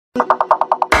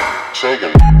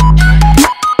Second.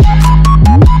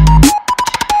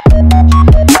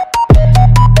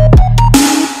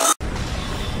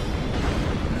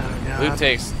 Blue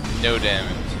takes no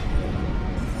damage.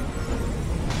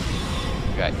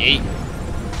 We got 8.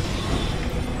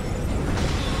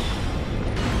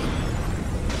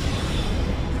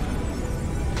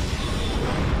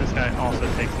 This guy also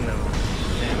takes no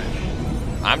damage.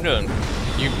 I'm doing.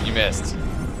 You missed.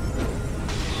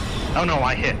 Oh no,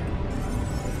 I hit.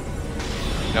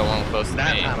 No one close to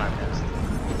That me. time I missed.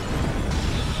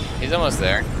 He's almost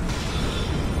there.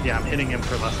 Yeah, I'm hitting him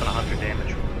for less than 100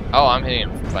 damage. Oh, I'm hitting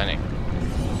him plenty.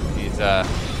 He's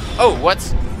Oh, what?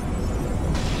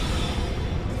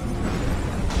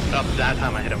 Oh, that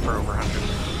time I hit him for over 100.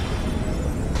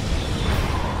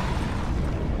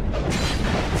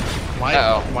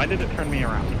 Why did it turn me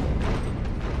around?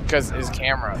 Because his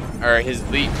camera or his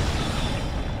leap.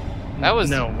 That was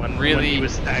when he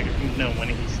was staggered. No, when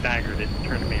he staggered, it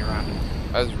turned me around.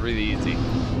 That was really easy.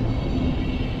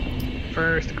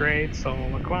 First great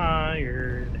soul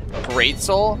acquired. Great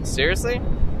soul? Seriously?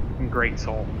 Great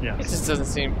soul, yes. It just doesn't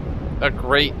seem a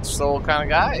great soul kind of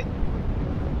guy.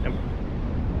 Yep.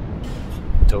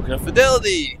 Token of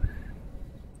fidelity.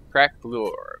 Crack blue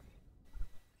orb.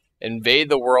 Invade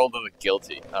the world of the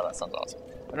guilty. Oh, that sounds awesome.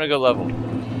 I'm gonna go level.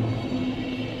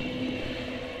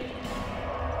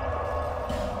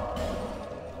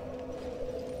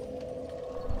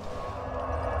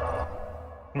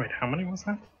 Wait, how many was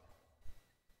that?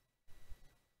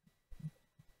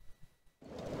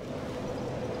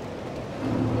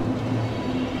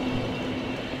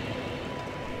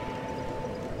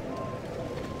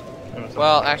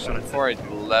 Well, actually, before I do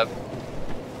level.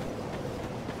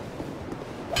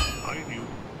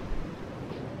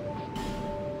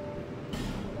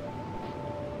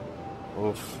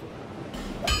 Oof.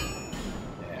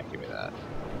 Yeah, give me that.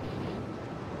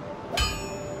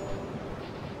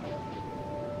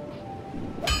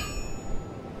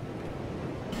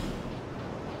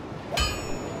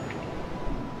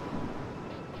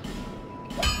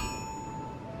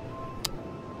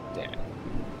 Damn it.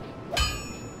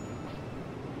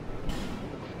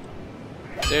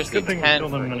 Seriously, Good thing you 10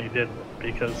 killed for him when he did,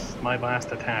 because my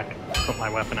last attack put my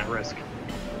weapon at risk.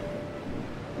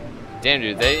 Damn,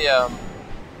 dude, they,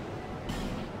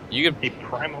 you could... A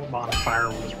primal bonfire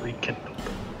was rekindled.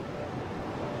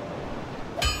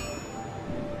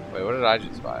 Wait, what did I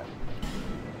just buy?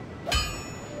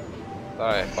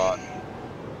 Thought I bought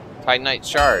Titanite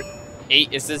Shard.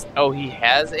 8, is this... Oh, he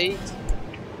has 8?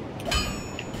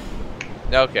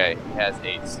 Okay, he has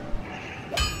 8.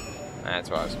 That's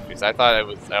why I was confused. I thought I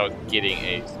was getting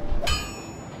 8.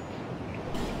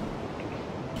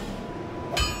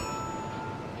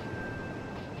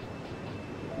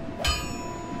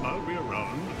 I'll be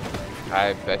around.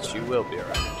 I bet you will be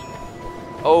around.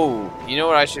 Oh, you know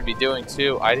what I should be doing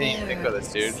too? I didn't even think of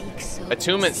this, dude.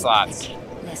 Attunement slots.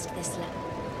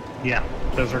 Yeah,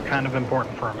 those are kind of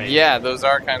important for a mage. Yeah, those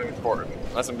are kind of important.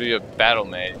 Unless I'm gonna be a battle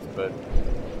mage, but...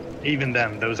 Even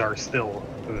then, those are still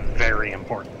very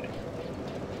important.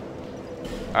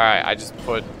 Alright, I just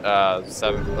put 5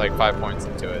 points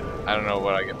into it. I don't know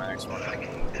what I get my next one.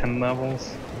 10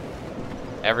 levels?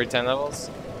 Every 10 levels?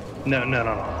 No.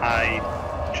 I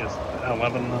just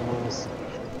 11 levels.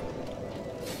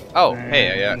 Oh,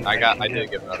 hey, yeah, I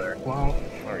did get another. Well,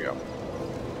 There we go.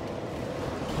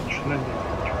 what should I do?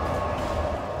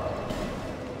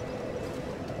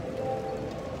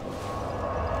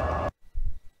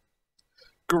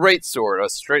 Great sword, a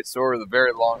straight sword with a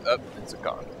very long up. It's a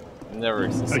con. Never Oh,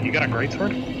 existed. you got a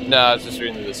greatsword? No, I was just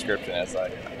reading the description as I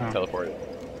teleported.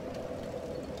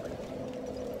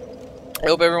 I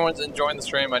hope everyone's enjoying the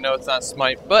stream. I know it's not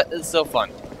Smite, but it's still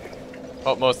fun.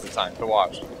 Well, most of the time to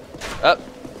watch. Up.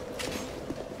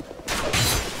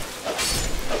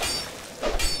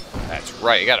 That's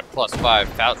right. You got a +5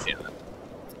 falchion.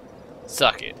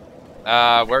 Suck it.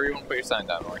 Where do you want to put your sign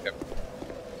down, Marco?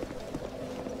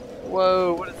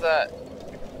 Whoa! What is that?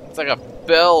 It's like a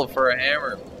bell for a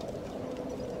hammer.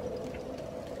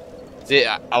 See,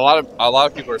 a lot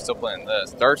of people are still playing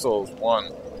this. Dark Souls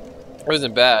 1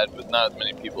 wasn't bad, but not as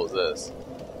many people as this.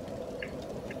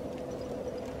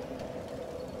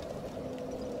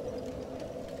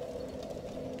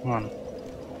 Hold on.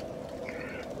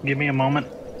 Give me a moment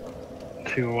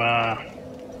to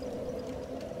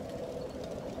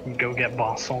go get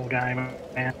boss soul guy,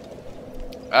 man.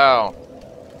 Oh.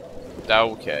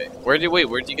 Okay. Where'd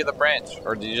you get the branch?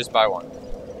 Or did you just buy one?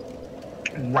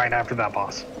 Right after that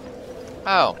boss.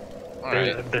 Oh.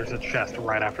 Alright. There's a chest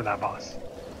right after that boss.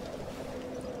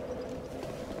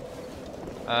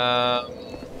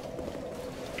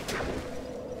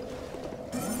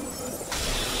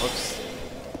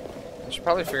 should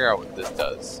probably figure out what this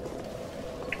does.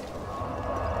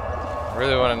 I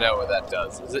really want to know what that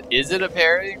does. Is it a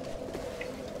parry?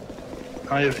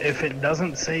 If it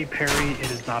doesn't say parry, it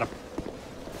is not a...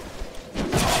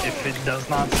 If it does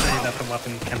not say that the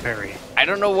weapon can parry. I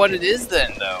don't know what it is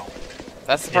then, though.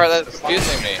 That's the part that's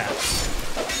confusing me.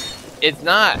 It's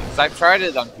not, because I've tried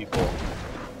it on people.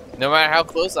 No matter how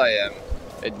close I am,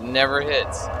 it never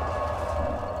hits.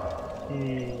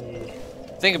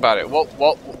 Think about it.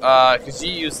 Because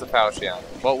you used the Falchion.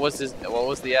 What was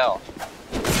the L?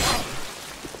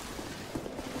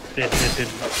 It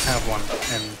didn't have one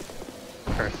in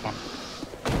the first one.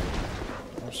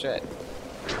 Oh shit.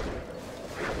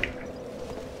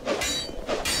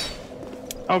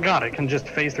 Oh god, it can just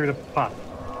phase through the pot.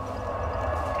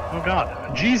 Oh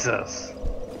god, Jesus!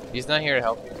 He's not here to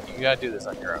help you. You gotta do this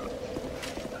on your own.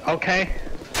 Okay,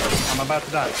 I'm about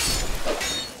to die.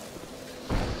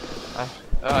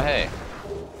 Oh hey,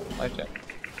 life check.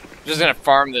 I'm just gonna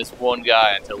farm this one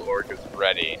guy until Orc is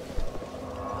ready.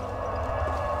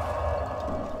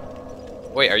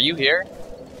 Wait, are you here?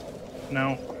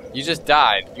 No. You just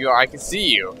died. I can see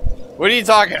you. What are you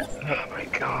talking about? Oh my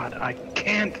god, I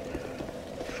can't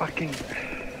fucking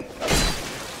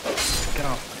get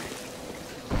off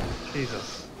me.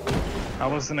 Jesus. I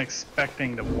wasn't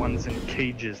expecting the ones in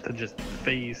cages to just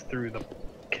phase through the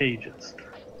cages.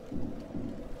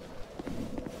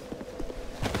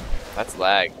 That's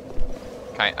lag.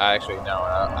 Actually, no,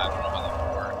 I don't know how that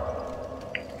would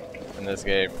work. In this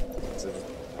game,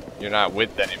 you're not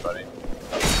with anybody.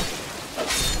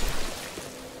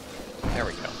 There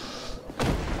we go.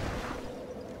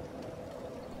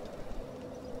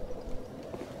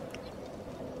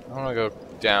 I don't want to go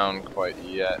down quite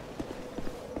yet.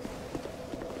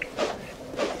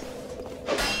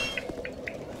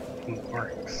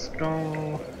 Mark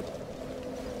skull.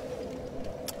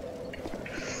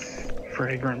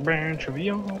 Fragrant branch of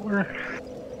yore.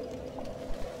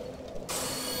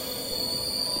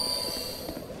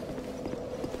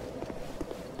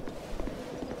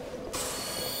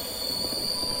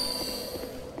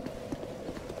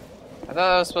 I thought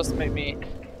that was supposed to make me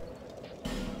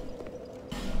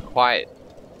quiet.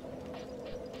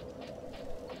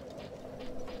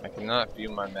 I cannot view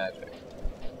my magic.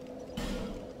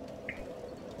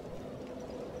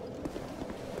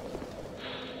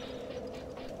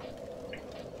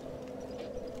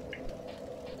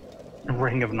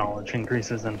 Ring of knowledge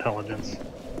increases intelligence.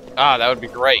 Ah, that would be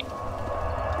great.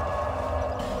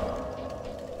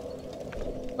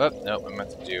 Oh, nope, I meant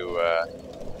to do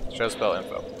show spell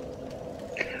info.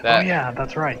 Oh yeah,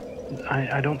 that's right.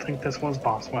 I don't think this was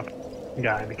boss weapon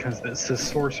guy because this is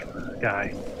sorcerer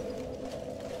guy.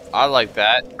 I like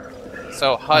that.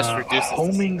 So Hush reduces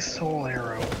homing soul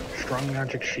arrow, strong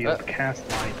magic shield, cast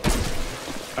light.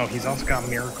 Oh, he's also got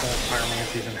miracle,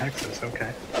 pyromancies, and hexes.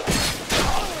 Okay.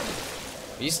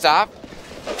 You stop?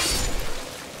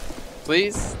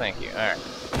 Please? Thank you. Alright.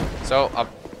 So,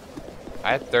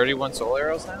 I have 31 soul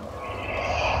arrows now?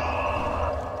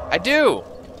 I do!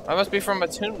 I must be from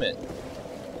attunement.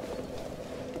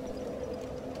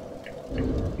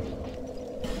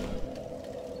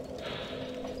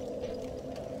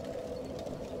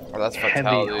 Oh, that's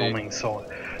fatality. Heavy homing soul.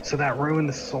 So that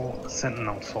ruined soul,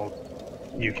 sentinel soul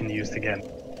you can use to get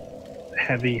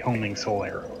heavy homing soul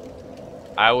arrow.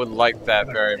 I would like that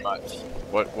very much.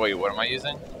 Wait, what am I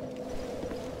using?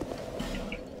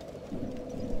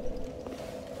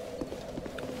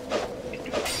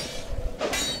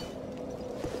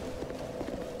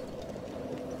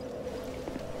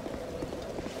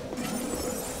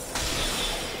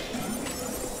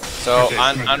 So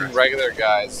on regular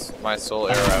guys, my soul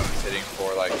arrow is hitting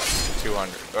for like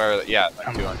 200, or yeah,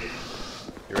 like 200.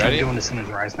 You ready? I'm doing this in his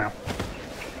rise now.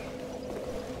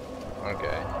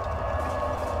 Okay.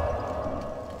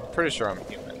 Pretty sure I'm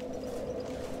human.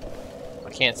 I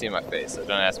can't see my face, so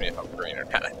don't ask me if I'm green or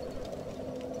not.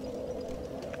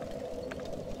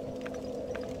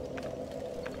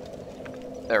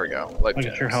 There we go. Look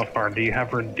at your health bar. Do you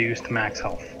have reduced max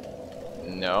health?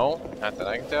 No, not that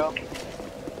I can tell.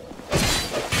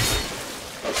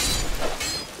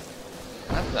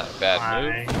 That's not a bad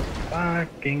move. I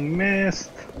fucking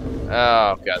missed.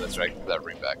 Oh god, that's right. Put that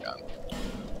ring back on.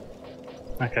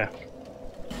 Okay.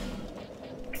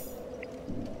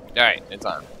 Alright, it's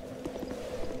on.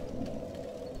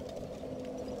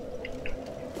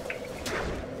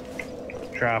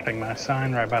 Dropping my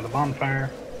sign right by the bonfire.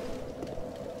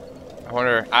 I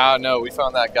wonder, I don't know, we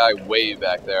found that guy way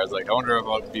back there. I was like, I wonder if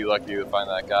I'll be lucky to find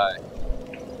that guy.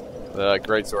 The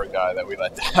greatsword guy that we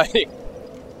let die.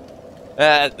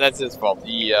 That's his fault.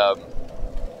 He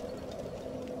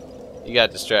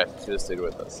got distracted. He should have stayed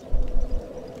with us.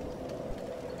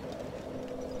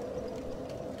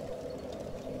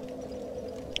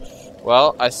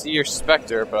 Well, I see your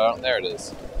specter, but I don't. There it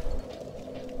is.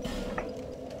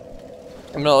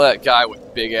 I'm gonna let guy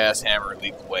with big ass hammer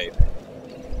lead the way.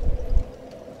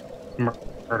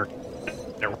 Murder.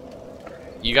 There.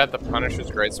 You got the Punisher's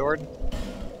greatsword?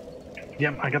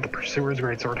 Yep, I got the Pursuer's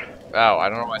greatsword. Oh, I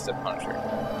don't know why I said Punisher.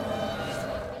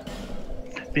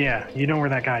 Yeah, you know where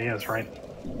that guy is, right?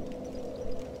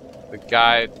 The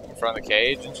guy in front of the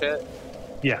cage and shit?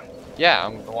 Yeah. Yeah,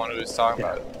 I'm the one who was talking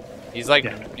about it. He's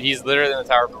like, he's literally in the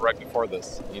tower right before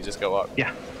this. You just go up.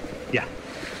 Yeah. Yeah.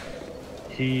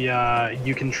 He,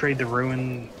 you can trade the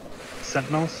Ruin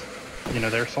Sentinels. You know,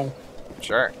 their soul.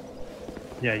 Sure.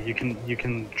 Yeah, you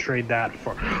can trade that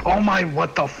for... Oh my,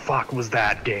 what the fuck was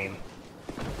that game?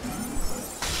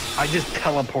 I just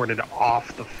teleported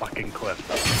off the fucking cliff.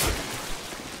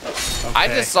 Okay. I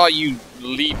just saw you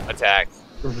leap attack.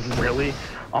 Really?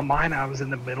 On mine, I was in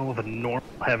the middle of a normal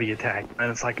heavy attack,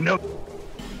 and it's like, no.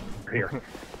 Here.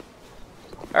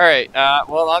 Alright,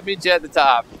 well, I'll meet you at the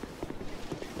top.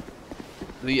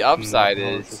 The upside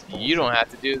is you don't have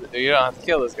to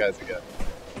kill those guys again.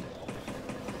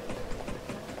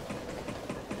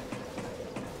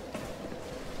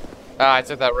 Ah, I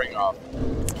took that ring off.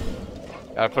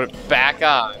 Gotta put it back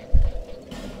on.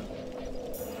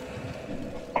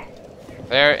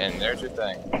 There, and there's your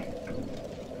thing.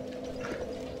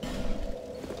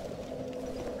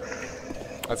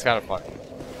 That's kind of funny.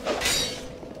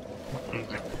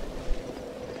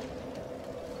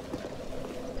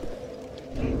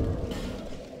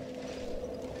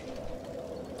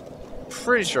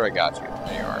 Pretty sure I got you.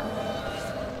 There you are.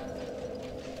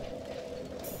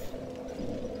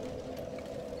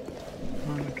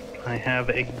 I have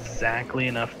exactly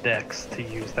enough dex to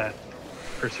use that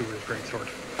Pursuer's greatsword.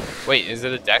 Wait, is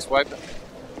it a dex weapon?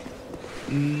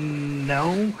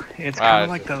 No, it's kind of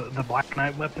like the Black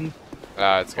Knight weapon.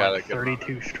 It's got like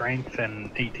 32 strength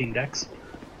and 18 dex.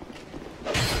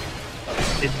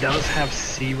 It does have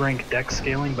C rank dex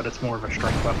scaling, but it's more of a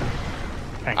strength weapon.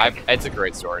 It's a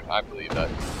great sword. I believe that.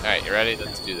 All right, you ready?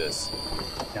 Let's do this.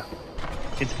 Yeah,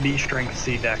 it's B strength,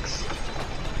 C dex.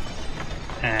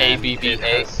 A B B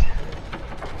A.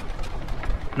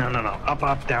 No. Up,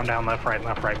 up, down, down, left, right,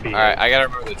 B. All right, I gotta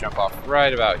remember to jump off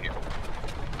right about here.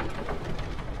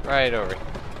 Right over here.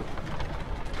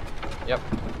 Yep.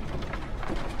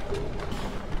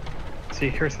 See,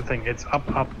 here's the thing. It's up,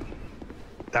 up,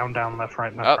 down, down, left,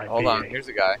 right, Oh, B. hold on. Here's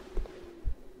a guy.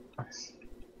 Nice.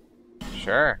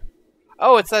 Sure.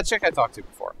 Oh, it's that chick I talked to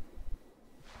before.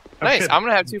 Oh, nice. shit. I'm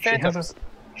gonna have two phantoms.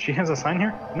 She has a sign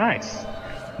here? Nice.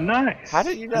 Nice. How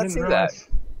did you not see realize.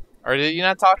 that? Or did you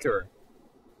not talk to her?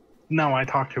 No, I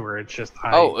talked to her. It's just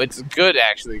Oh, it's good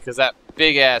actually, because that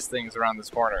big ass thing's around this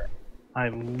corner. I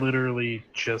literally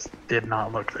just did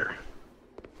not look there.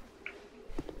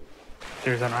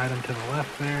 There's an item to the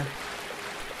left there.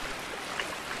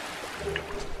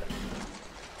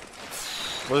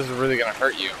 Well, this is really gonna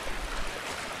hurt you.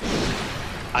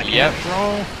 I can't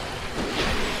roll.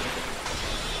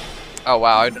 Oh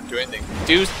wow, I didn't do anything.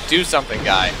 Do something,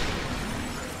 guy.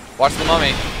 Watch the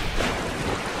mummy.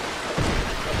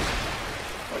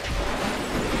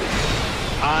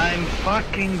 I'm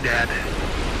fucking dead.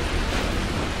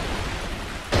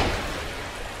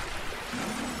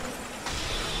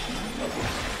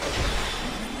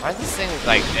 Why is this thing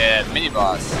like mini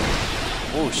boss?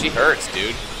 Ooh, she hurts,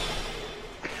 dude.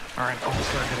 Alright, I'll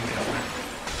start hitting the other.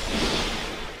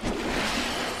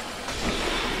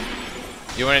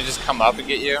 You want to just come up and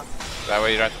get you? That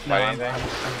way you don't have to fight anything?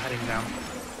 I'm heading down.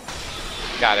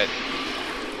 Got it.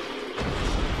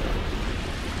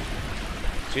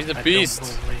 She's a beast.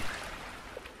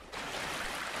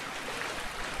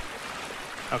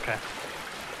 Okay.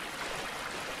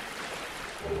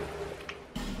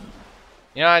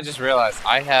 You know, I just realized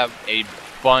I have a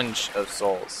bunch of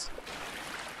souls.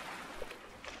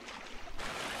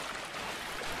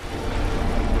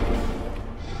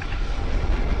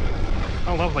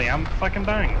 Oh, lovely. I'm fucking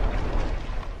dying.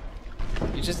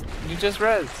 You just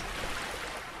res.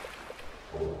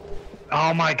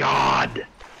 Oh my god.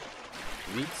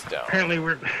 Leadstone. Apparently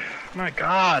we're... My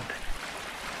god.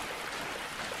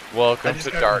 Welcome to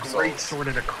Dark Souls. Great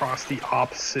sorted across the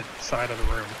opposite side of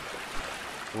the room.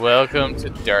 Welcome to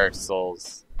Dark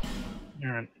Souls.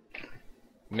 Alright.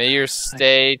 May your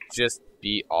stay just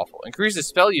be awful. Increases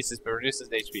spell uses but reduces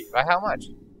HP. By how much?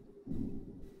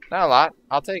 Not a lot.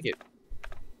 I'll take it.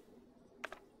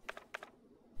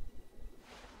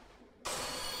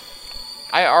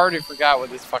 I already forgot what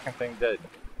this fucking thing did.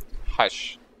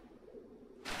 Hush.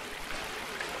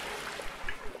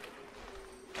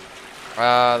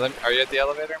 Are you at the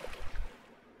elevator?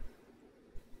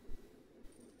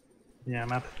 Yeah,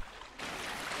 I'm at...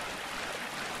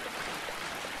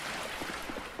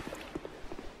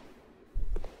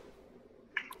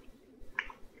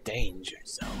 Danger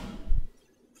zone.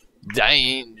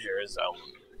 Danger zone.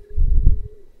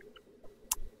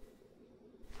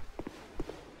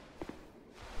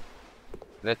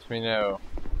 Let me know.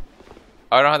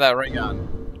 Oh, I don't have that ring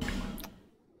on.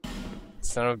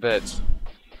 Son of a bitch.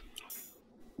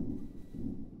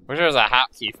 Wish there was a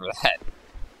hotkey for that.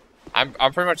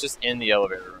 I'm pretty much just in the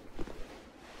elevator room.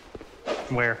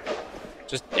 Where?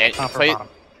 Just Top or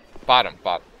bottom?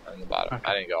 Bottom. On the bottom.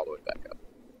 Okay. I didn't go all the way back up.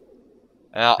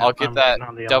 And I'll get that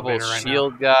double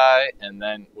shield guy, and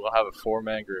then we'll have a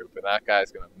 4-man group, and that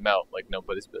guy's gonna melt like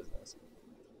nobody's business.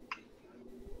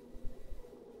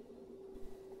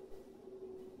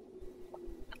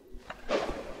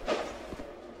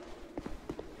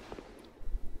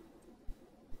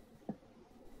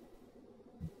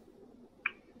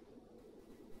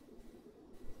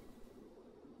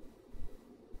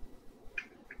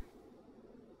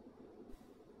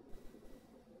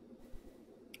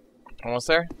 Almost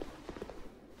there?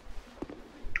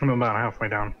 I'm about halfway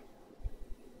down.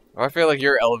 I feel like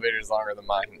your elevator's longer than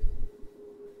mine.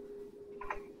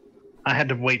 I had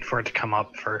to wait for it to come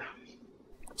up for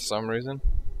some reason.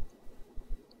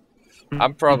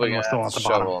 I'm probably gonna have to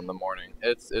shovel bottom. in the morning.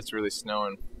 It's really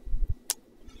snowing.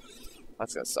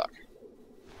 That's gonna suck.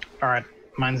 Alright,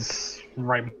 mine's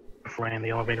right before I in the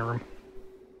elevator room.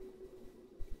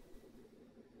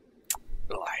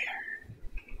 Liar.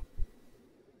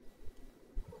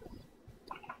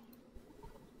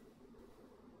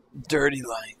 Dirty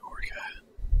lying orca.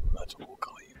 That's what we'll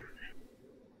call you.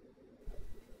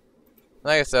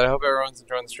 Like I said, I hope everyone's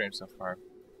enjoying the stream so far.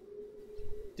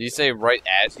 Do you say right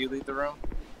as you leave the room?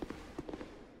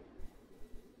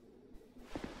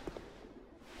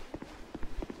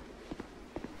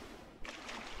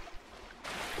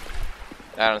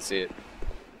 I don't see it.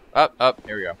 Up,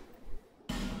 here we go.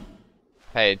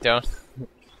 Hey, don't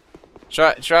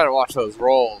try to watch those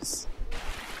rolls.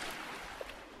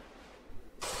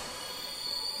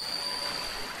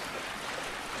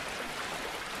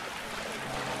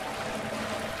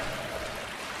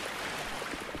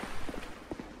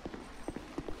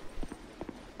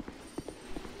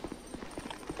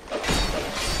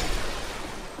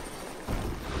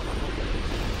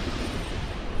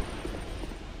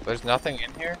 There's nothing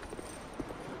in here?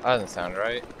 That doesn't sound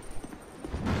right.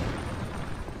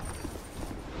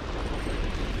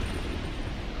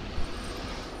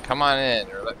 Come on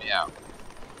in or let me out.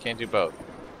 Can't do both.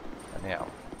 Let me out.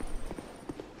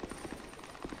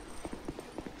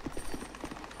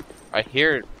 I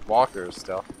hear walkers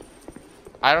still.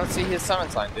 I don't see his summon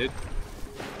sign, dude.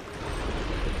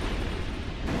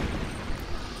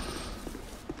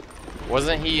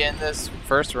 Wasn't he in this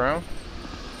first room?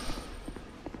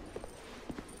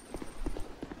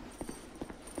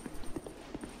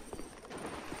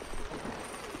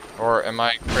 Or am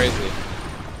I crazy?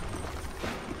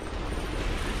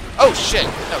 Oh shit!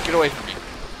 No, get away from me.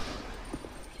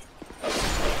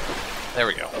 There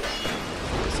we go.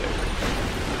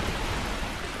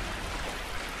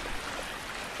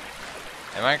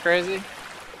 Am I crazy?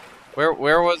 Where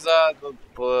was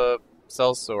the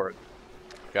cell sword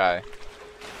guy?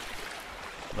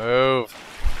 Move.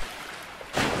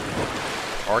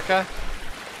 Orca?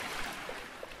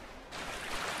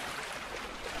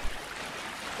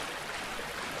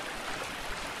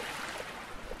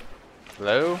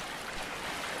 Hello?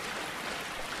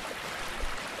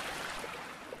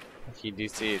 He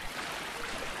DC'd.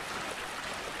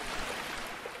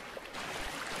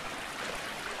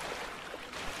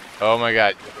 Oh my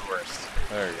god, you're the worst.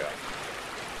 There we go.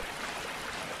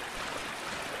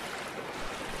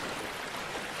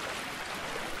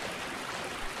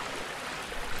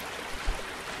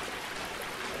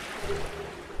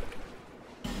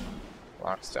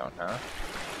 Lockstone, huh?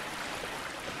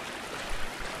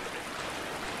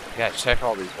 You gotta check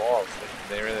all these walls.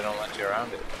 They really don't let you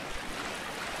around it.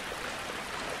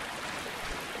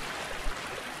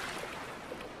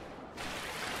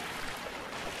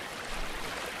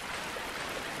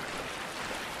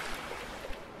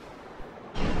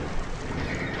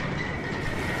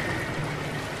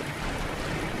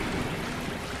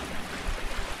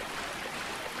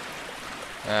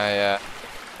 Yeah.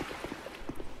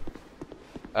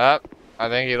 I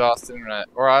think he lost internet.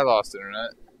 Or I lost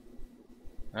internet.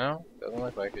 No? Doesn't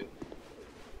look like it.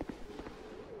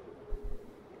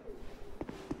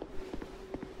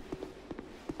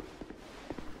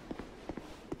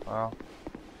 Well,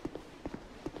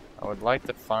 I would like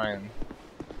to find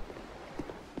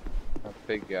a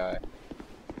big guy.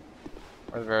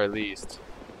 Or at the very least.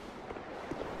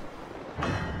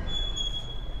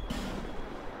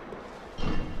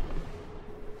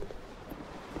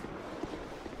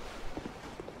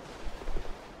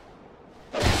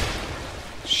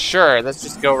 Sure, let's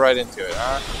just go right into it,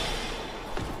 huh?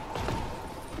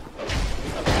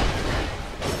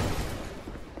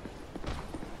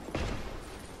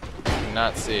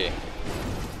 Not see.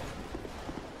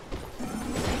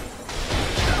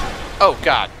 Oh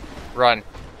god, run.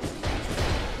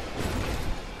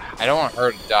 I don't want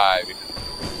her to die because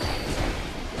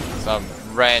some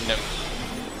random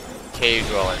cave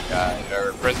dwelling guy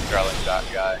or prison dwelling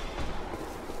guy.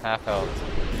 Half health.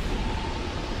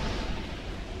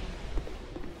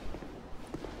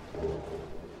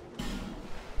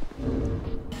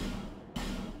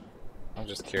 I'm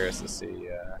just curious to see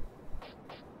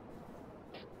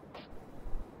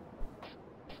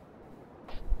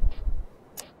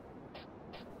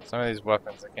some of these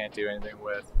weapons I can't do anything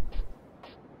with.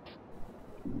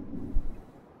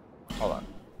 Hold on.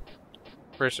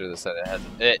 Pretty sure this said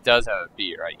it does have a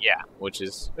beat, right? Yeah, which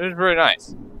is pretty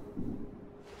nice.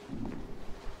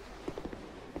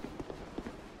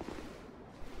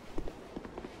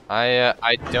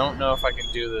 I don't know if I can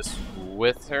do this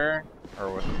with her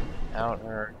or without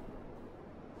her.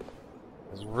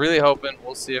 I was really hoping.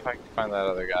 We'll see if I can find that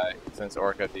other guy since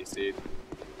Orca DC'd.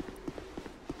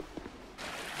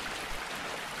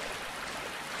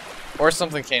 Or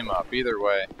something came up. Either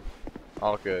way,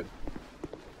 all good.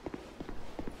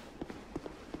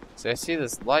 See, I see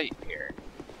this light here.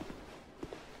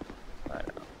 I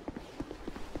know.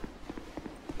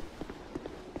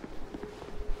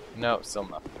 No, still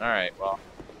nothing. Alright, well.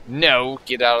 No!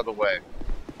 Get out of the way.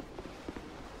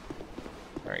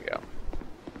 There we go.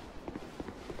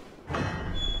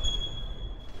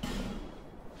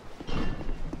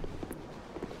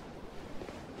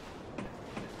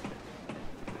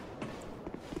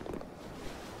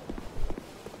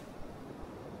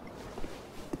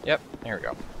 Yep, here we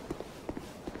go.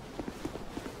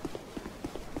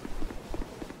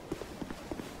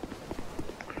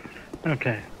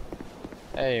 Okay.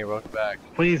 Hey, welcome back.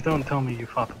 Please don't tell me you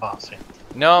fought the boss yet.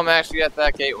 No, I'm actually at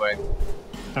that gateway.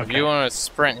 Okay. If you want to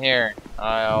sprint here,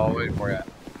 I'll wait for you.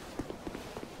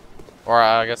 Or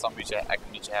I guess I can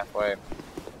meet you halfway.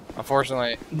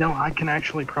 Unfortunately... No, I can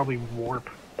actually probably warp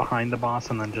behind the boss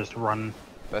and then just run.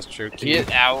 That's true.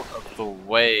 Get out of the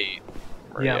way.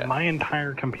 Yeah, Maria. my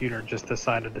entire computer just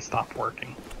decided to stop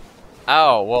working.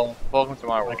 Oh, well, welcome to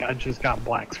my world. Like, I just got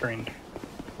black screened.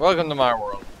 Welcome to my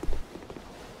world.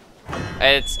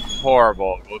 It's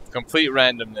horrible, with complete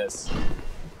randomness.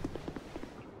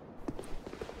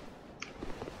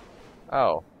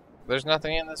 Oh, there's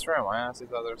nothing in this room. I honestly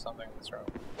thought there was something in this room.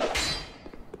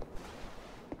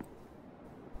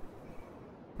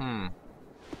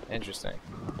 Interesting.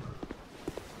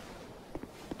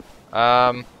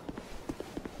 I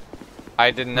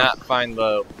did not find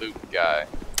the loot guy,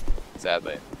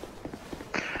 sadly.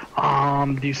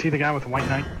 Do you see the guy with the white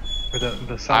knight? Or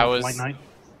the cell with the white knight?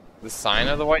 The sign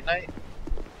of the White Knight?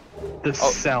 The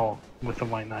cell with the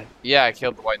white knight. Yeah, I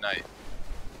killed the White Knight.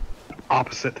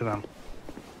 Opposite to them.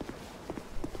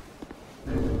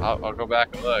 I'll go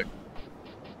back and look.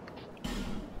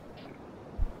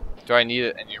 Do I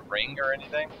need any ring or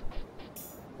anything?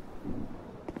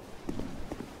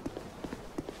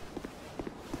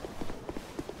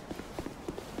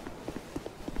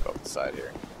 Go up the side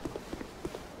here.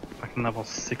 Fucking level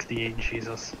 68,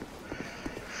 Jesus.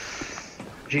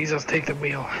 Jesus, take the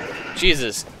wheel.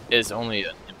 Jesus is only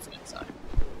an infinite sign.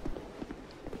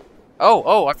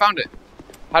 Oh, I found it.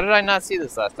 How did I not see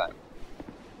this last time?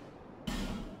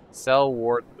 Sell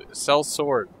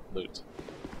sword loot.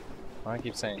 Why do I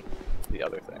keep saying the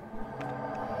other thing?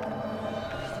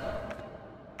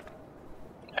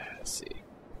 Let's see.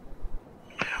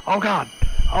 Oh god,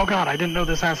 I didn't know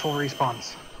this asshole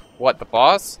respawns. What, the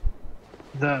boss?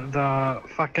 The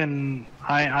fucking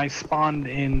I spawned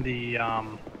in the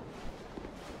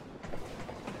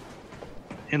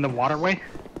waterway.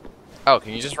 Oh,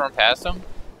 can you just run past him?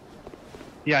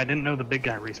 Yeah, I didn't know the big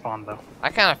guy respawned though. I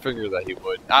kind of figured that he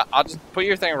would. I'll just put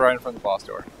your thing right in front of the boss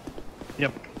door.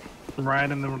 Yep,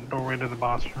 right in the doorway to the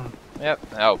boss room. Yep.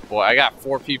 Oh boy, I got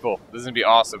 4 people. This is gonna be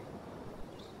awesome.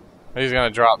 He's gonna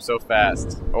drop so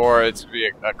fast, or it's gonna be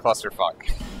a clusterfuck.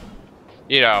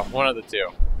 You know, one of the two.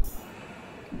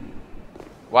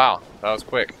 Wow, that was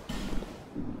quick.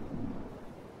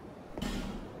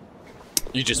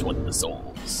 You just want the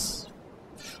souls.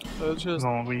 Well,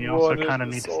 we also kind of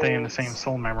need to stay in the same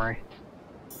soul memory.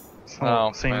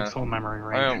 Same soul memory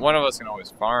range. I mean, one of us can always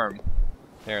farm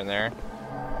here and there.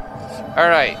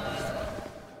 Alright.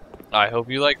 I hope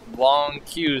you like long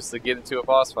queues to get into a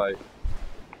boss fight.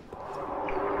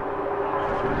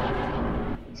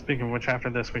 Speaking of which, after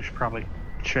this, we should probably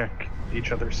check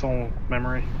each other's soul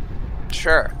memory.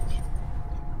 Sure.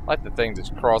 Like the thing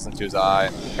just crawls into his eye.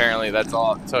 Apparently that's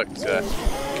all it took to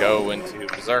go into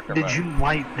Berserker mode. Did you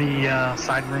light the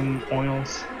side room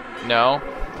oils? No.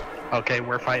 Okay,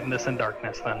 we're fighting this in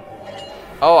darkness then.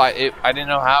 Oh, I didn't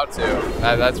know how to.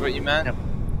 That's what you meant? Yep.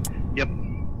 Yep.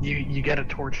 You get a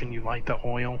torch and you light the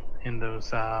oil in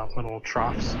those little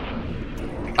troughs.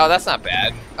 Oh, that's not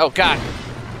bad. Oh god.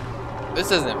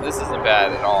 This isn't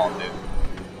bad at all, dude.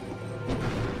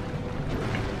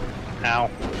 Ow.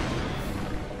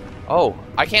 Oh,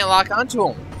 I can't lock onto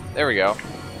him. There we go.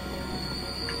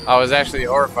 I was actually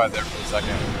horrified there for a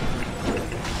second.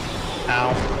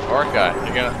 Ow. Orca,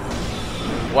 you're gonna...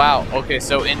 Wow, okay,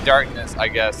 so in darkness, I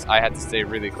guess I had to stay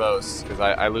really close, because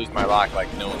I lose my lock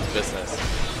like no one's business.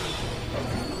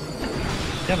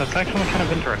 Yeah, that's actually kind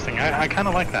of interesting. I kind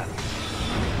of like that.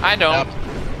 I don't.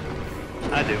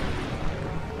 Yep. I do.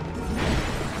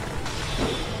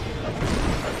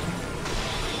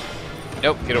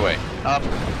 Nope, get away. Up.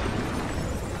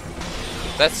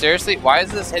 That's seriously? Why is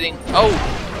this hitting? Oh!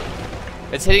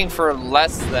 It's hitting for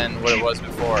less than what it was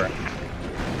before.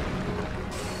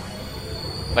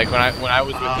 Like when I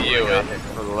was with you, it hit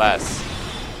for less.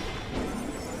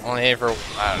 Only hit for,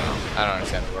 I don't know. I don't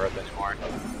understand the word anymore.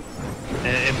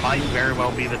 It might very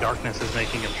well be the darkness is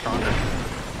making him stronger.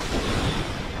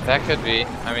 That could be.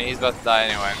 I mean, he's about to die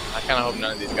anyway. I kind of hope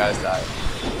none of these guys die.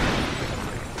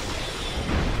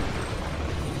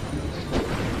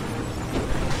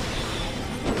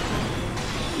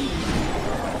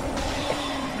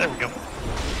 There we go.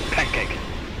 Pancake.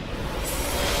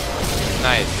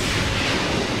 Nice.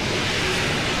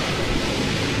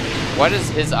 Why does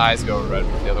his eyes go red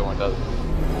but the other one doesn't?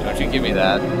 Don't you give me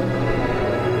that.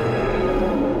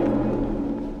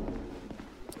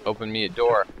 Open me a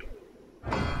door.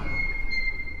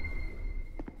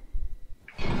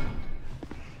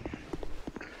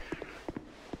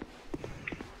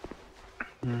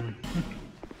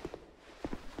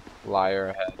 Liar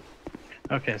ahead.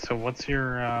 Okay, so what's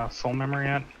your soul memory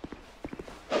at?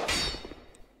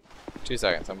 2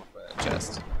 seconds, I'm opening a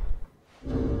chest.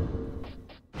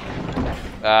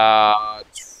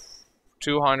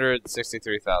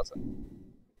 263,000.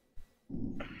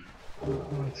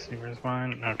 Let's see, where's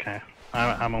mine? Okay,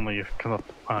 I'm only a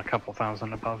couple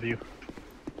thousand above you.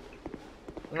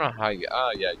 I don't know how you.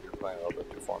 Oh, yeah, you're playing a little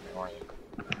bit before me, weren't you?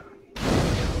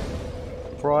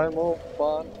 Primal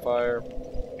bonfire.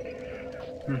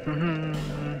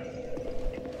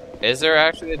 Is there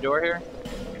actually a door here?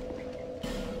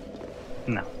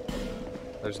 No.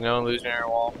 There's no illusionary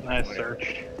wall? I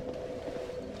searched.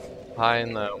 High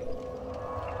and low.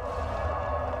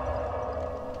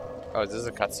 Oh, is this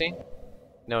a cutscene?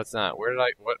 No, it's not. Where did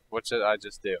I... What should I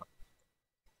just do?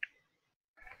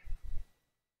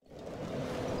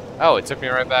 Oh, it took me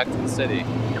right back to the city.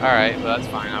 Alright, well that's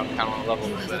fine. I kind of want to level a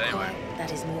little bit anyway.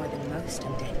 That is more than most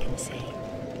undead can say.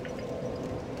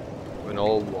 An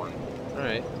old one.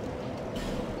 Alright.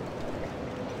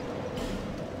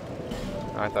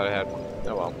 I thought I had one.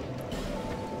 Oh well.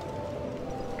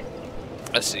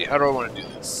 Let's see, how do I want to do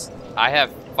this? I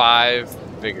have 5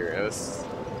 vigorous.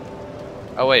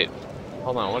 Oh wait,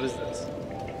 hold on, what is this?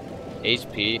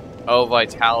 HP? Oh,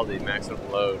 vitality,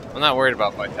 maximum load. I'm not worried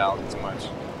about vitality too much.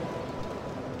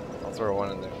 I'll throw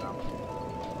 1 in there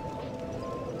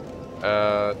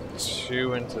now.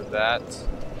 2 into that.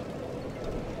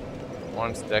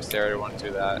 1 to dexterity, 1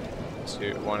 to that.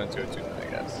 1 into a 2, I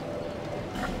guess.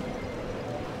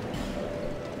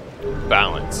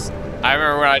 Balance. I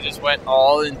remember when I just went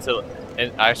all into,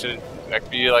 and I should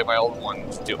be like my old one,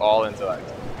 just do all intellect.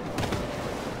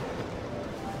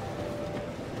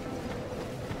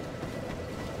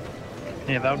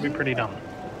 Yeah, that would be pretty dumb.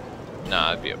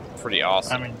 Nah, that'd be pretty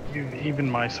awesome. I mean, even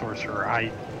my sorcerer,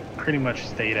 I pretty much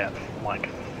stayed at like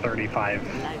 35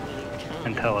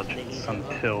 intelligence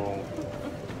until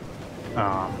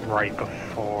right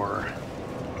before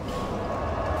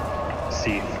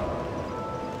Seath.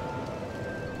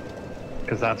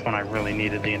 Because that's when I really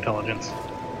needed the intelligence.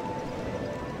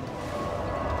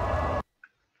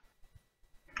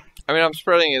 I mean, I'm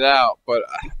spreading it out, but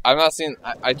I'm not seeing.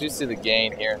 I do see the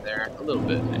gain here and there, a little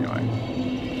bit anyway.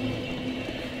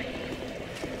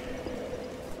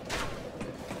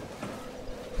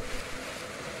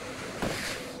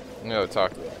 I'm gonna go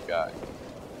talk to that guy.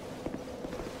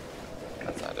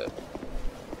 That's not it.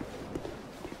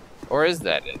 Or is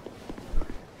that it?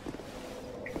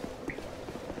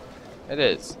 It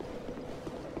is.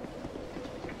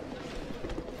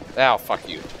 Ow, fuck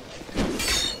you.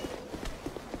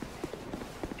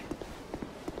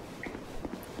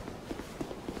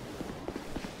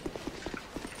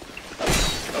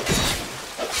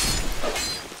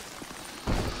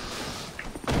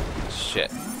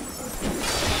 Shit.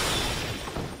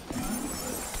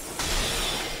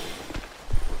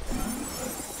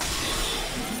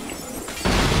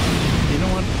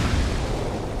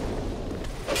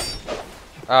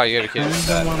 Oh, you have a kid with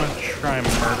I that. want to try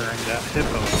murdering that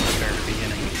hippo up there at the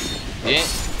beginning. You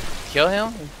didn't kill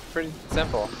him? It's pretty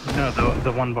simple. No,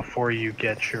 the one before you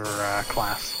get your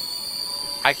class.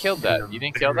 I killed that. You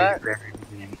didn't kill that? Very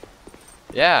beginning.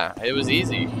 Yeah, it was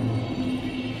easy.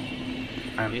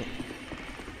 You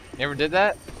ever did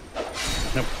that?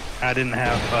 Nope. I didn't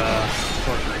have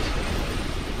sorceries.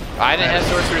 I didn't have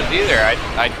sorcerers either.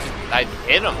 I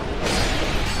hit him.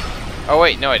 Oh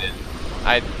wait, no I didn't.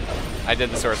 I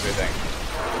did the sorcery thing.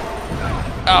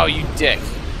 Oh, you dick.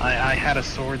 I had a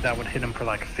sword that would hit him for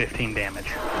like 15 damage.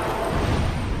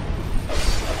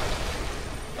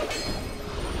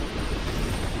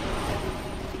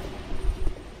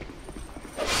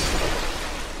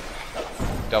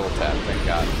 Double tap, thank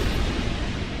God.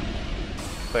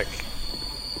 Click.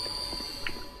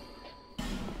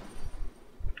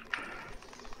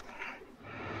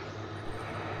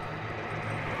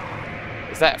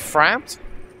 Is that Frampt?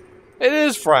 It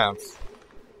is Frampt.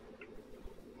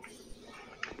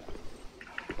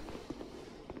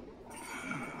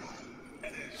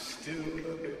 Still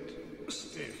a bit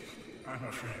stiff, I'm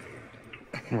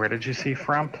afraid. Where did you see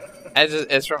Frump?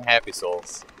 It's from Happy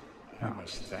Souls. I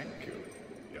must thank you,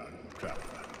 young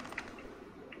traveler.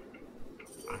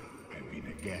 I have been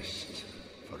a guest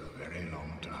for a very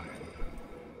long time,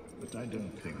 but I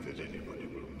don't think that anybody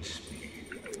will miss me.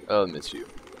 I'll miss you.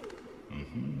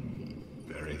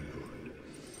 Very good.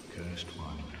 Cursed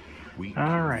one. Weak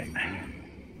All right.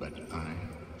 indeed, but I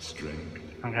strength.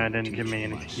 Okay, didn't give me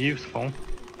anything useful,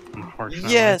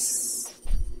 unfortunately. Yes!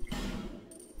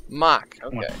 Mock,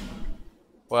 okay. What?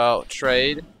 Well,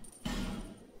 trade.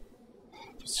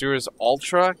 Pursuer's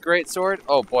Ultra Greatsword?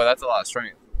 Oh boy, that's a lot of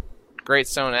strength. Great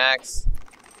Stone Axe.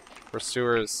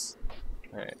 Pursuer's.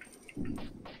 Alright.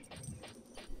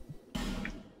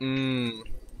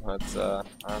 That's a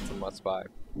must buy.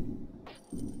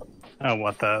 Oh,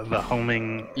 what, the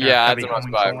homing? Yeah, heavy that's a must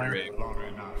homing buy solar? for me. Long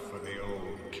enough for the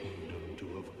old kingdom to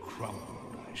have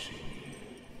crumbled, I see.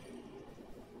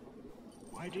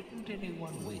 Why didn't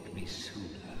anyone wake me sooner?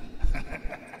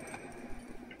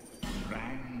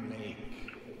 Rang Lake.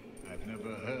 I've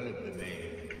never heard the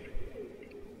name.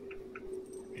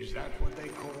 Is that what they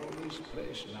call this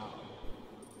place now?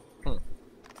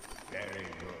 Very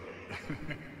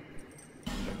good.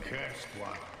 The cursed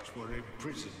ones were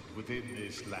imprisoned within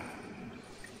this land.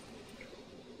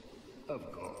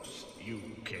 Of course, you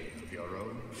came of your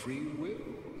own free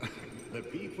will. The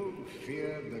people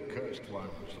feared the cursed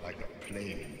ones like a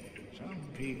plague. Some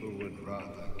people would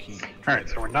rather keep... Alright,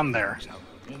 so we're done there.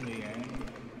 In the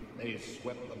end, they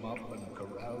swept them up and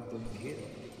corralled them here.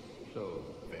 So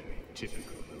very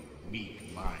typical of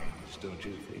meek minds, don't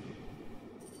you think?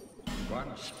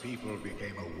 Once people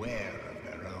became aware of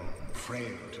their own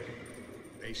frailty,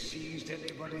 they seized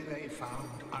anybody they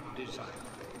found undesirable,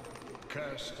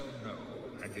 cursed or no,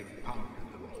 and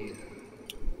impounded them here.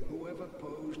 Whoever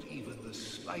posed even the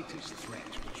slightest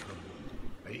threat was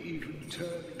removed. They even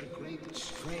turned the great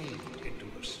strain into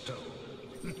a stone.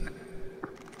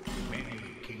 Many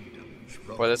kingdoms.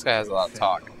 Boy, this guy has a lot of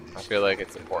talk. I feel like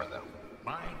it's important though.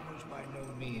 Mine was by no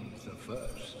means the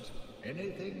first.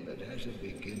 Anything that has a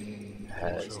beginning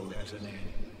also has an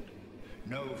end.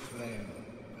 No flame,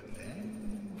 but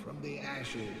then from the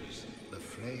ashes, the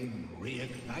flame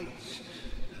reignites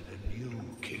and a new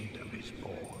kingdom is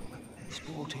born,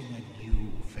 sporting a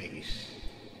new face.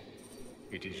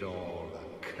 It is all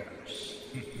a curse.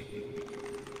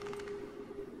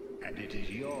 And it is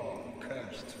your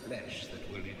cursed flesh that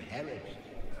will inherit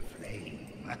the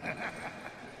flame.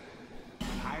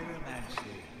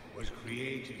 Pyromancy was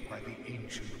created by the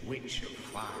ancient witch of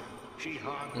fire. She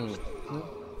harnessed the power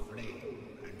of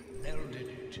flame and melded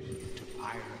it into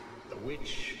fire. The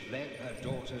witch led her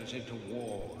daughters into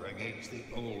war against the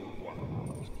old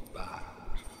ones. But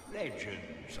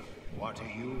legends, what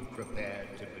are you prepared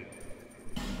to do?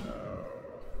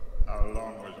 How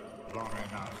long was it? Long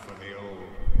enough for the old.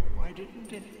 Why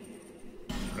didn't it?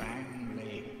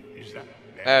 Rang is that?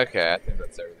 Okay, I think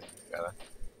that's everything. Gotta.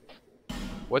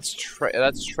 What's trade?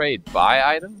 That's trade buy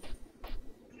item.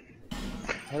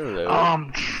 Hello.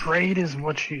 Trade is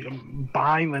what you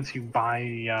buy. Lets you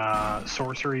buy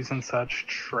sorceries and such.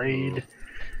 Trade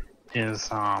is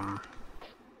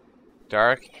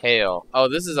Dark Hail. Oh,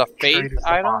 this is a faith trade is the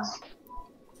item. boss.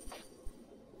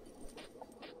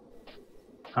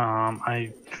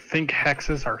 I think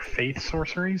hexes are faith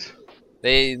sorceries.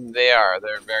 They are.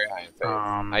 They're very high in faith.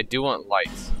 I do want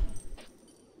lights.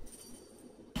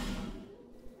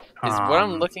 Is what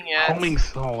I'm looking at. Homing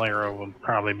soul arrow would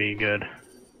probably be good.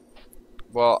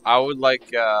 Well, I would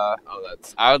like. I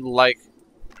would like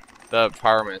the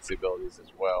pyromancy abilities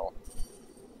as well.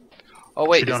 Oh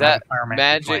wait, You is don't have that a pyromancy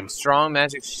magic? flame. Strong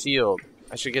magic shield.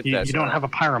 I should get that. You don't have a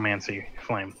pyromancy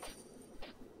flame.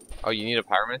 Oh, you need a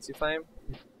pyromancy flame?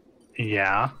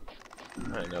 Yeah.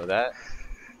 I didn't know that.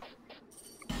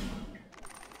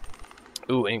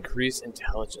 Ooh, increase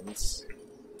intelligence.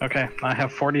 Okay, I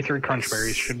have 43 crunch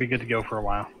berries. Should be good to go for a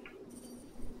while.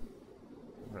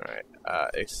 Alright.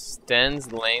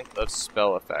 Extends length of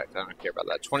spell effect. I don't care about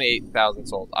that. 28,000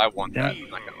 souls. I want that. I'm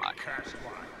not gonna lie.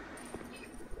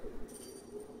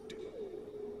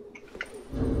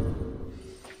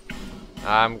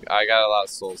 I got a lot of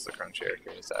souls to crunch here.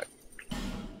 Give me a sec.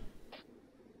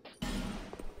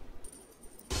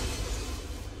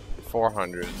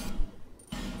 $400.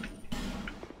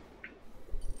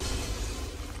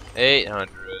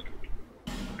 800.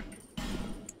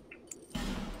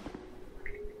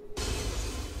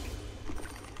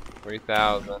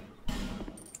 $3,000.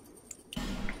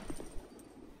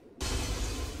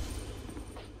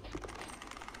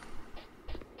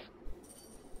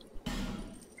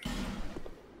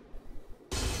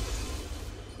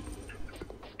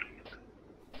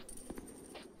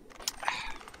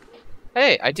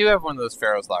 Hey, I do have one of those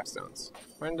Pharaoh's Lockstones.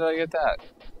 When did I get that?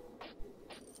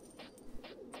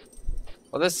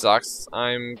 Well, this sucks.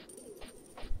 I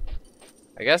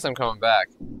guess I'm coming back.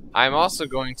 I'm also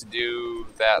going to do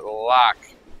that lock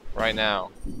right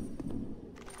now.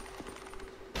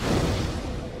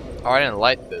 Oh, I didn't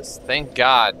light this. Thank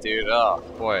God, dude. Oh,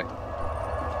 boy.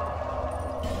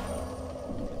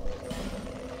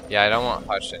 Yeah, I don't want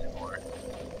Hush anymore.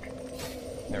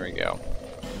 There we go.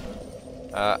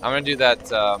 I'm gonna do that,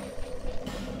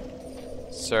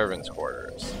 servant's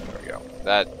quarters. There we go.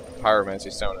 That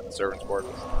pyromancy stone in the servant's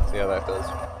quarters. See how that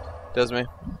does me.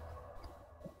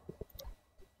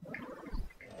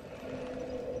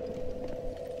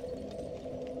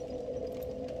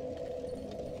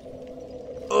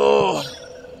 Oh,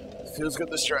 feels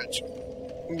good to stretch.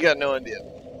 You got no idea.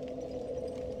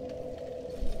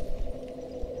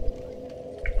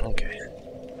 Okay.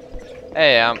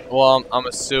 Hey, well, I'm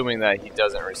assuming that he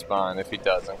doesn't respond. If he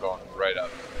does, I'm going right up.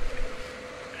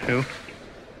 Who?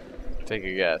 Take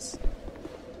a guess.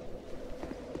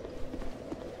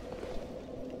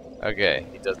 Okay,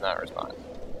 he does not respond.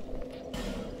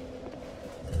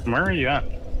 Where are you at?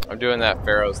 I'm doing that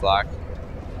Pharaoh's Lock.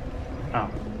 Oh.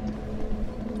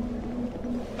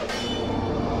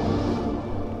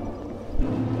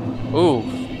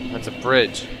 Ooh, that's a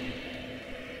bridge.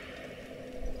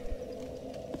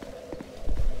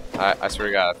 I swear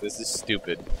to God, this is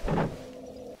stupid.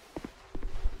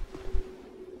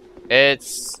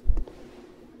 It's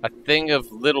a thing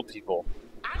of little people.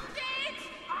 I'm dead!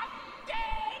 I'm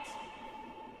dead!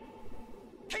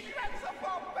 Keep hands up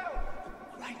our bell!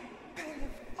 Right bell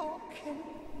of Arkin.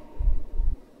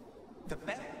 The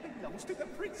bell belongs to the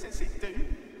princess, it do.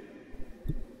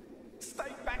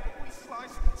 Stay back or we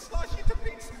slice you to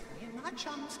bits. We're my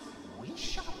chums. We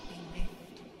shan't be miffed.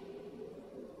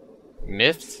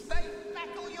 Miffed? Stay back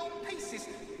all your pieces.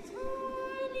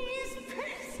 Tiniest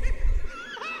pieces.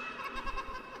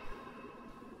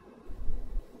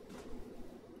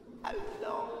 A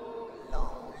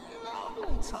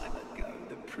long time ago,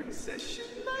 the princess should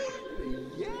know me.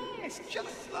 Yes,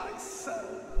 just like so.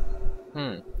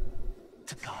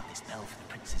 To guard this bell for the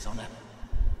prince's honor.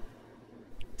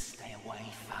 Stay away,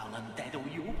 foul undead, or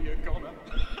you'll be a goner.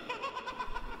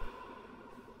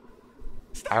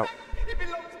 Stay back, it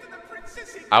belongs to the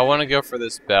princess. I want to go for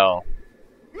this bell.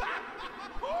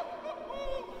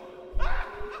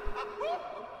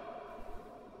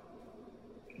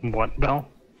 What bell?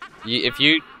 If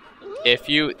you,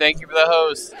 thank you for the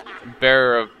host,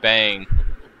 bearer of bang.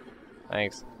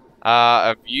 Thanks.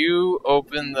 If you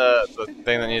open the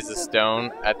thing that needs the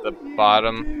stone at the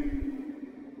bottom,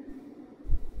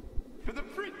 For the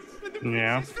prince,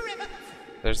 Yeah. forever.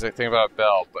 there's a thing about a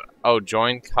bell. But oh,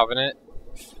 join covenant.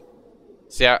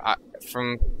 See, I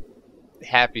from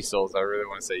Happy Souls, I really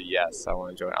want to say yes. I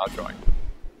want to join. I'll join.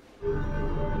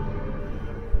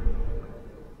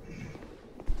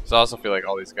 So I also feel like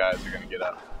all these guys are gonna get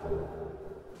up.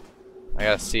 I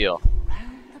got a seal.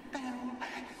 Round the bell,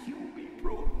 you'll be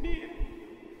brought near.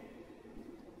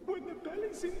 When the bell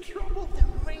is in trouble, the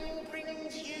ring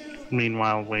brings you.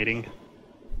 Meanwhile, waiting.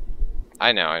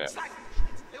 I know. Slice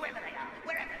whoever they are,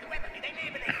 whoever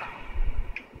they fall.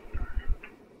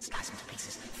 Slice them to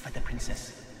pieces for the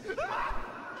princess.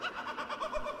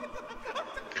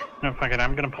 No, fuck it.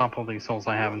 I'm gonna pop all these souls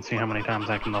I have and see how many times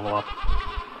I can level up.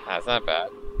 That's not bad.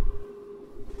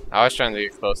 I was trying to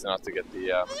get close enough to get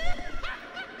the,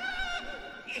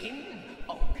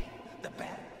 Open the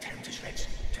bell, tear them to shreds,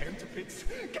 tear them to bits,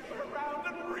 gather around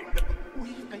and ring them.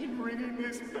 We've been ringing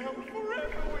this bell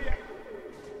forever, we have.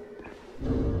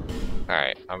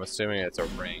 Alright, I'm assuming it's a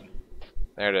ring.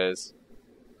 There it is.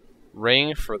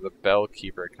 Ring for the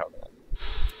Bellkeeper Covenant.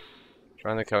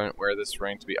 Join the Covenant, wear this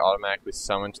ring to be automatically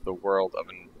summoned to the world of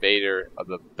an invader of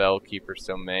the Bellkeeper's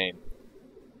domain.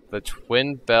 The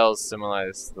twin bells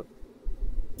symbolize the...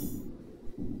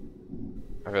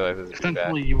 I feel like this is bad.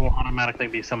 Essentially, you will automatically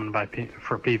be summoned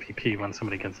for PvP when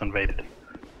somebody gets invaded.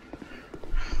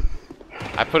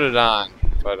 I put it on,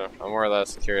 but I'm more or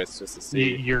less curious just to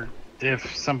see.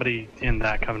 If somebody in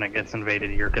that covenant gets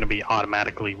invaded, you're going to be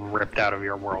automatically ripped out of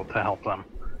your world to help them.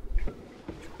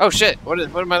 Oh shit! What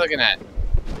am I looking at?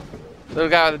 Little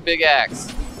guy with a big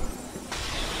axe.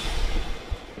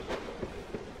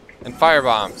 And fire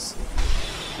bombs.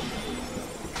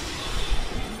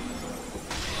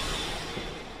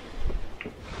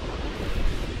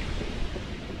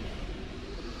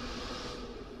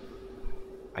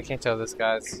 I can't tell this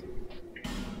guy's.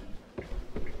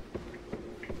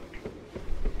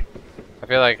 I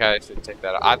feel like I should take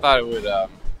that. I thought it would.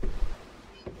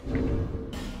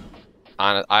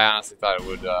 I honestly thought it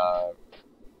would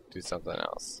do something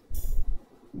else.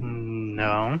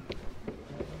 No.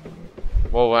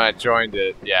 Well, when I joined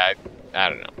it, yeah, I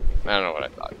don't know. I don't know what I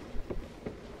thought.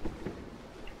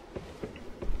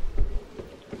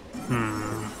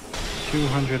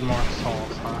 200 more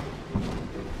souls, huh?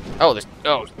 Oh, there's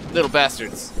little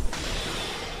bastards,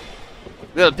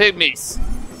 little pygmies.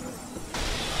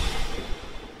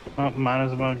 Well, might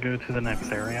as well go to the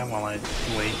next area while I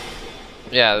wait.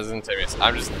 Yeah, this isn't serious.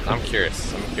 I'm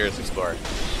curious. I'm a curious explorer.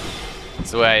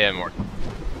 It's the way I am working.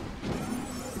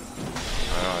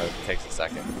 I know it takes a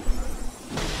second.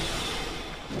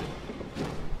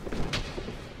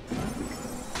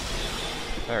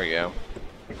 There we go.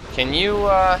 Can you,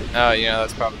 oh, you know,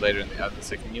 that's probably later in the episode.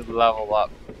 So can you level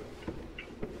up?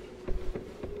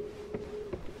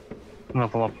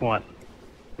 Level up what?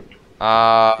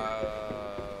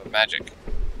 Magic.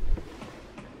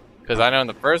 Because I know in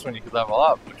the first one you could level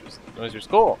up, which was your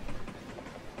school.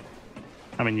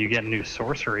 I mean, you get new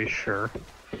sorcery, sure.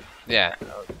 Yeah.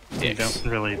 You don't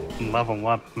really level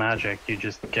up magic, you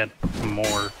just get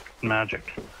more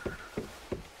magic.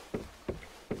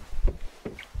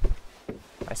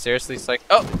 I seriously like,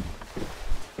 oh!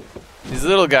 These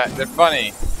little guys, they're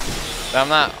funny. But I'm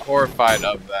not horrified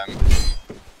of them.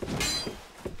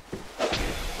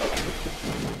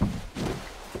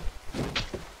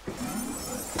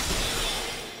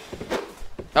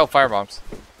 Oh, firebombs.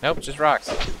 Nope, just rocks.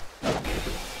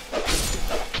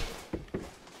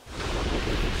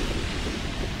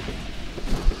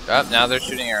 Oh, now they're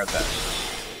shooting arrows at me.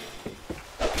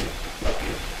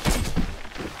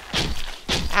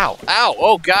 Ow! Ow!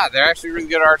 Oh god, they're actually really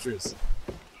good archers.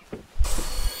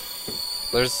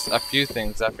 There's a few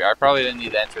things up here. I probably didn't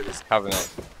need to enter this covenant.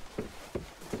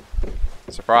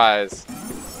 Surprise.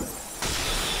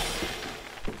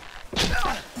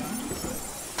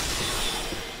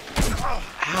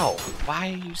 Ow! Why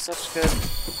are you such good?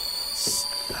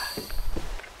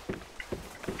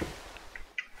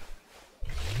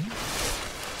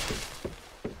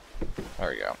 There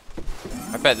we go.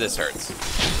 I bet this hurts.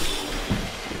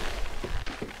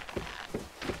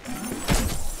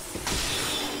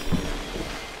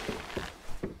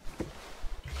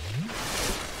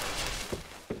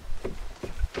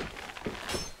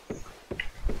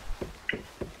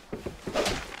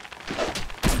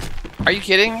 Are you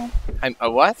kidding me? I'm a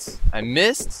what? I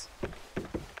missed?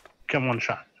 Get one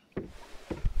shot.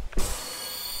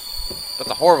 That's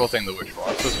a horrible thing to wish for.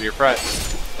 I'm supposed to be your friend.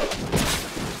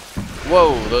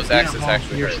 Whoa, those axes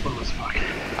actually you're hurt. slow as fuck.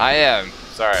 I am.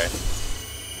 Sorry.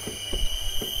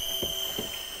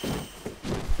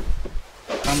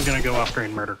 I'm gonna go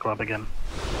upgrade Murder Club again.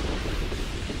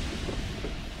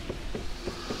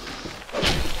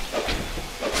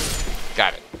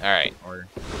 Got it. Alright, we're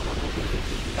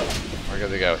good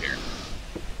to go here.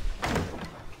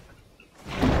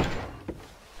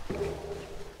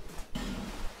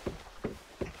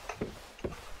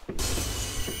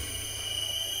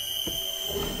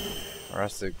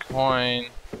 Rusted coin.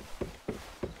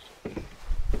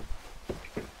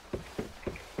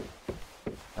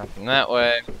 Nothing that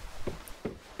way.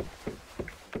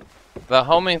 The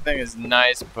homing thing is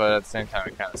nice, but at the same time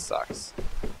it kind of sucks.